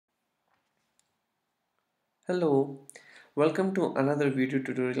Hello, welcome to another video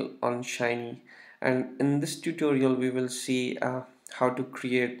tutorial on Shiny, and in this tutorial we will see how to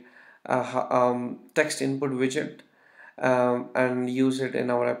create a text input widget and use it in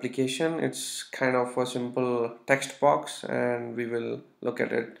our application. It's kind of a simple text box and we will look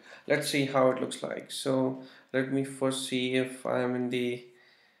at it. Let's see how it looks like. So let me first see if I am in the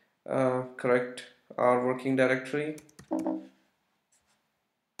correct or working directory.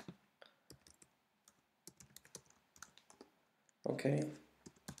 Okay.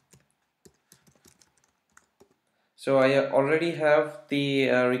 So I already have the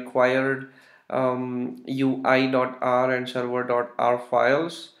required UI.R and server.R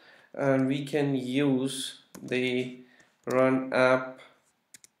files, and we can use the run app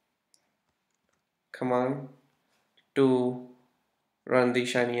command to run the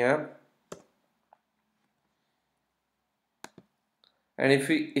Shiny app. And if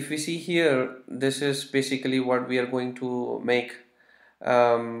we see here, this is basically what we are going to make.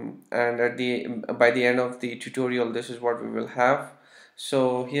 And at the by the end of the tutorial, this is what we will have.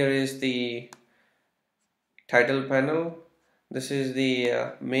 So here is the title panel. This is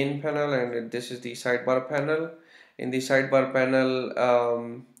the main panel, and this is the sidebar panel. In the sidebar panel,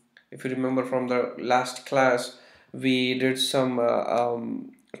 if you remember from the last class, we did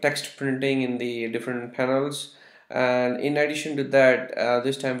some text printing in the different panels, and in addition to that,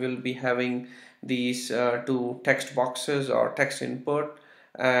 this time we'll be having these two text boxes or text input.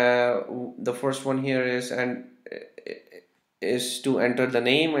 The first one here is to enter the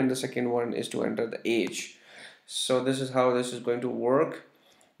name, and the second one is to enter the age. So this is how this is going to work.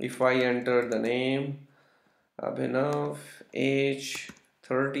 If I enter the name Abhinav, age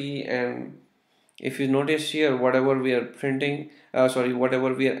 30, and if you notice here, whatever we are printing,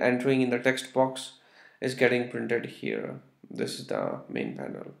 whatever we are entering in the text box is getting printed here. This is the main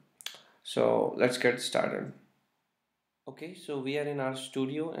panel. So let's get started. Okay, so we are in our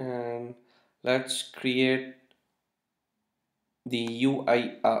studio and let's create the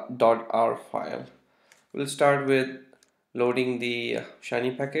UI.R file. We'll start with loading the Shiny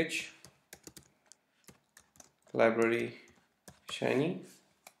package, library Shiny,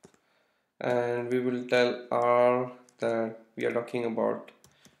 and we will tell R that we are talking about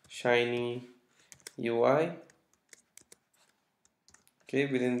Shiny UI. Okay,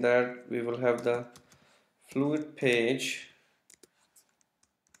 within that we will have the fluid page,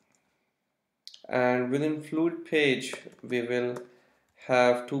 and within fluid page we will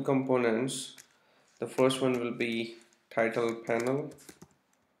have two components. The first one will be title panel,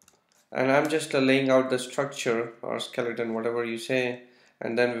 and I'm just laying out the structure or skeleton, whatever you say,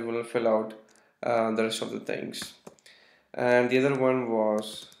 and then we will fill out the rest of the things. And the other one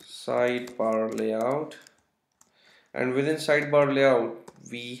was sidebar layout, and within sidebar layout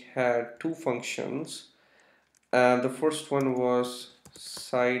we had two functions, and the first one was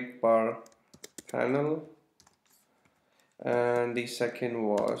sidebar panel and the second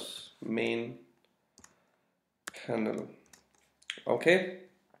was main panel. Okay,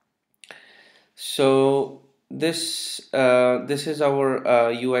 so this is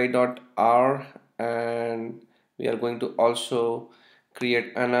our UI.R, and we are going to also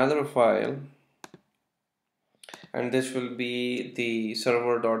create another file, and this will be the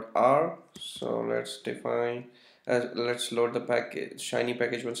server.R. So let's load the package, Shiny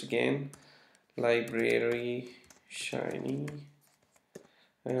package once again, library Shiny,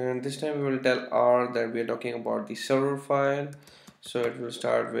 and this time we will tell R that we are talking about the server file. So it will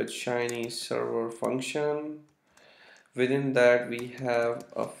start with Shiny server function. Within that we have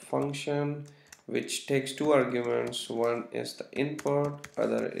a function which takes two arguments. One is the input,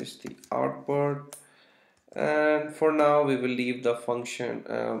 other is the output, and for now we will leave the function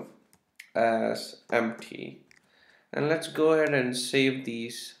as empty. And let's go ahead and save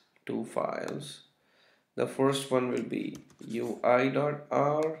these two files. The first one will be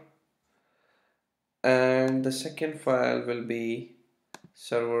ui.r, and the second file will be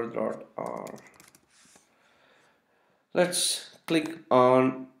server.r. Let's click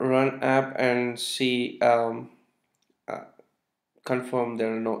on run app and see uh, confirm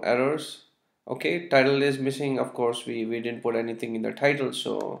there are no errors. Okay, title is missing. Of course, we didn't put anything in the title,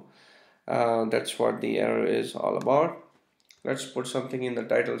 so that's what the error is all about. Let's put something in the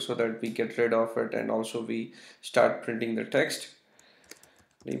title so that we get rid of it, and also we start printing the text.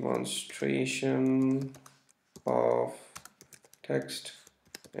 Demonstration of text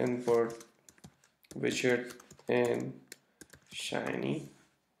input widget in Shiny,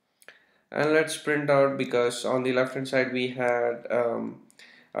 and let's print out, because on the left hand side we had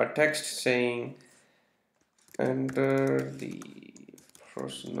a text saying enter the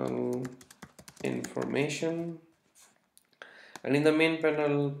personal information, and in the main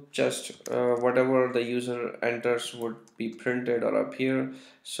panel just whatever the user enters would be printed or appear.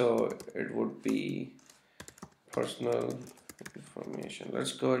 So it would be personal information.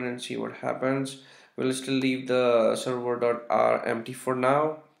 Let's go ahead and see what happens. We'll still leave the server.r empty for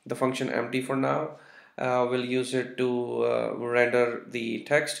now, the function empty for now. We'll use it to render the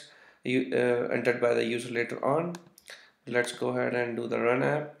text entered by the user later on. Let's go ahead and do the run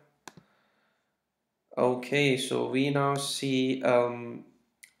app. Okay, so we now see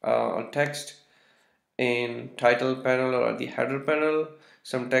a text in title panel or the header panel,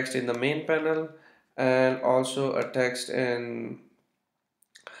 some text in the main panel, and also a text in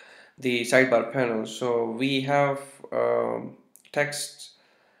the sidebar panel. So we have text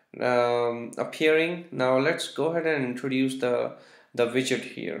appearing. Now let's go ahead and introduce the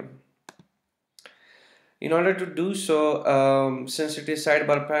widget here. In order to do so, since it is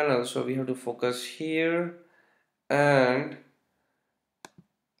sidebar panel, so we have to focus here, and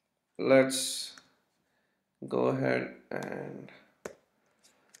let's go ahead and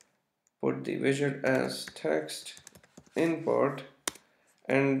put the widget as text input,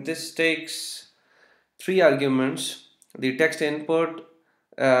 and this takes 3 arguments. The text input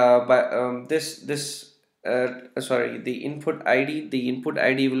the input ID. The input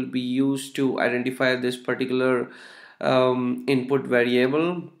ID will be used to identify this particular input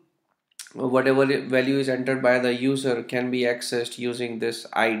variable. Whatever value is entered by the user can be accessed using this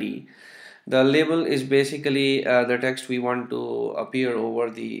ID. The label is basically the text we want to appear over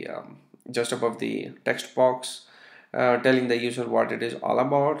the just above the text box, telling the user what it is all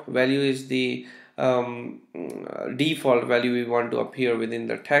about. Value is the default value we want to appear within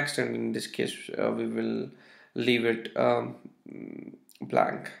the text, and in this case we will leave it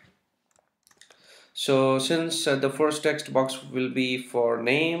blank. So since the first text box will be for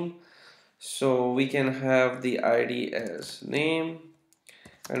name, so we can have the ID as name,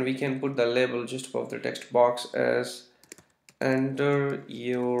 and we can put the label just above the text box as enter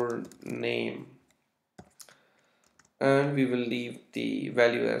your name, and we will leave the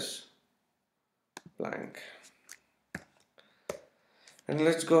value as blank. And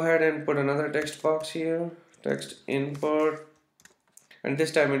let's go ahead and put another text box here, text input, and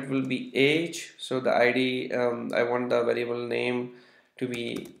this time it will be age. So the ID, I want the variable name to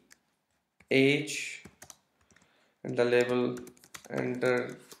be age, and the label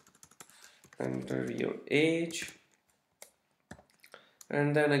enter your age,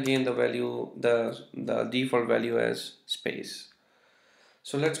 and then again the value, the default value as space.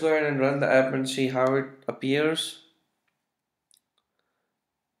 So let's go ahead and run the app and see how it appears.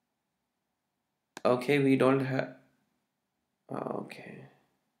 Okay, we don't have, okay,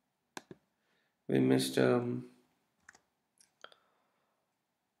 we missed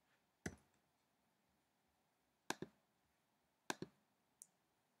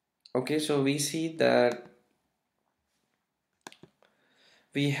okay, so we see that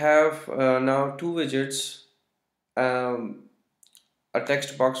we have now 2 widgets, a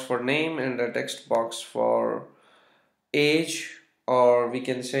text box for name and a text box for age, or we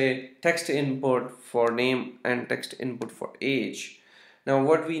can say text input for name and text input for age. Now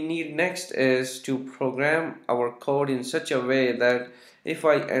what we need next is to program our code in such a way that if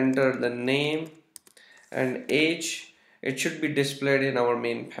I enter the name and age, it should be displayed in our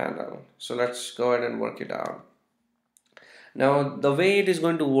main panel. So let's go ahead and work it out. Now the way it is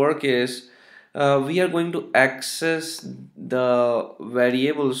going to work is we are going to access the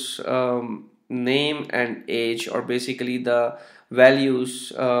variables name and age, or basically the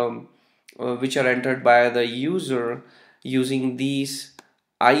values which are entered by the user using these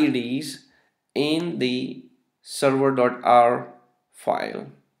IDs in the server.r file.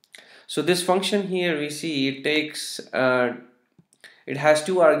 So this function here, we see it takes it has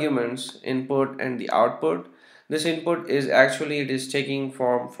 2 arguments, input and the output. This input is actually, it is taking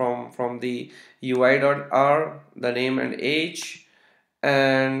from the UI.r, the name and age,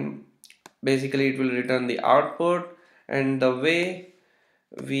 and basically it will return the output. And the way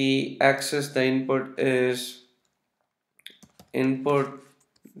we access the input is input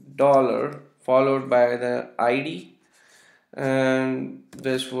dollar followed by the ID, and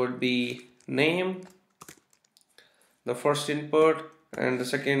this would be name, the first input, and the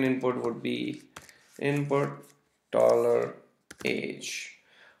second input would be input dollar age.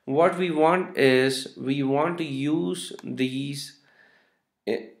 What we want is, we want to use these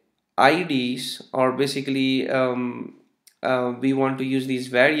IDs, or basically we want to use these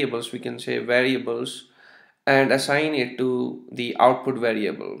variables, we can say variables, and assign it to the output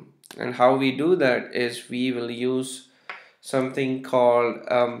variable. And how we do that is we will use something called,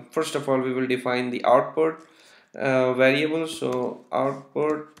 first of all we will define the output variable. So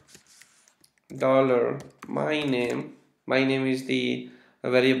output dollar my name is the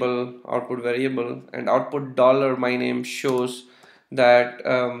variable, output variable, and output dollar my name shows that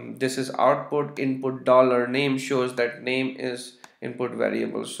this is output, input dollar name shows that name is input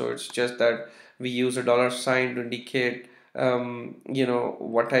variable. So it's just that we use a dollar sign to indicate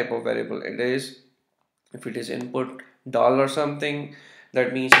what type of variable it is. If it is input dollar something,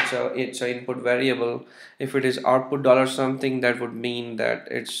 that means it's a input variable. If it is output dollar something, that would mean that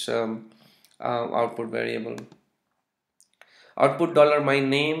it's output variable. Output dollar my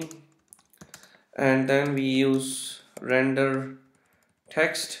name, and then we use render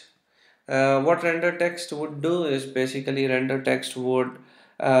text. What render text would do is basically render text would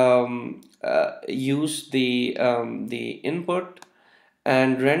use the input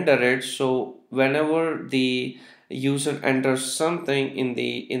and render it. So whenever the user enters something in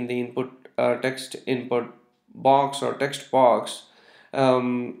the input text input box or text box,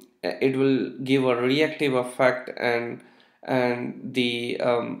 it will give a reactive effect, and the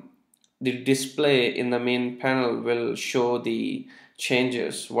display in the main panel will show the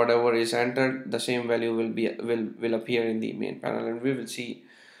changes. Whatever is entered, the same value will appear in the main panel, and we will see.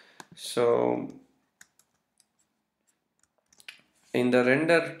 So in the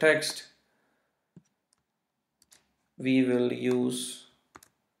render text, we will use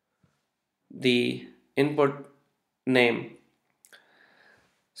the input name.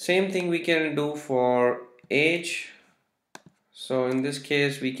 Same thing we can do for age. So in this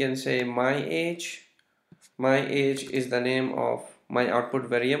case we can say my age. My age is the name of my output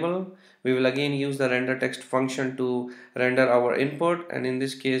variable. We will again use the render text function to render our input, and in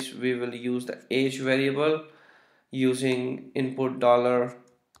this case we will use the age variable using input dollar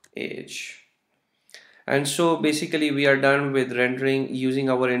age. And so basically we are done with rendering, using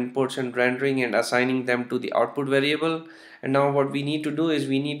our inputs and rendering and assigning them to the output variable. And now what we need to do is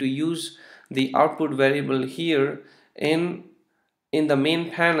we need to use the output variable here in the main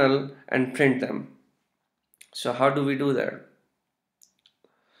panel and print them. So how do we do that?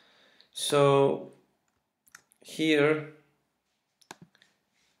 So here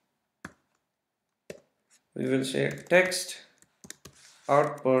we will say text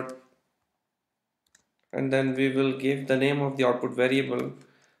output, and then we will give the name of the output variable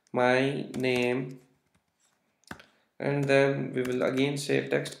my name, and then we will again say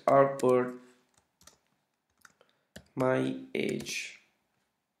text output my age.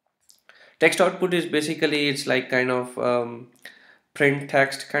 Text output is basically, it's like kind of print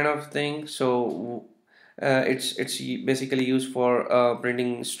text kind of thing. So it's basically used for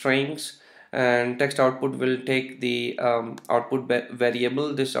printing strings, and text output will take the output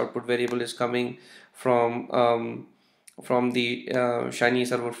variable. This output variable is coming from the Shiny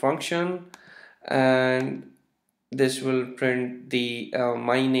server function, and this will print the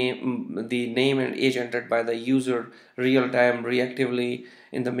the name and age entered by the user real time reactively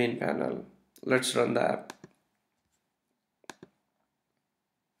in the main panel. Let's run the app.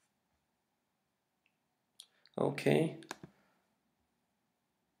 Okay.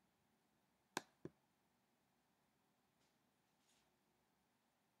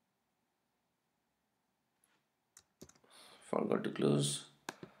 Forgot to close.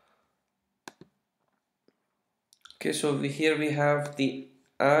 Okay, so here we have the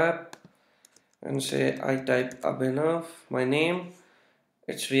app, and say I type Abhinav, my name.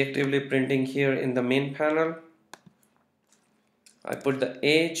 It's reactively printing here in the main panel. I put the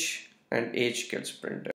age, and age gets printed.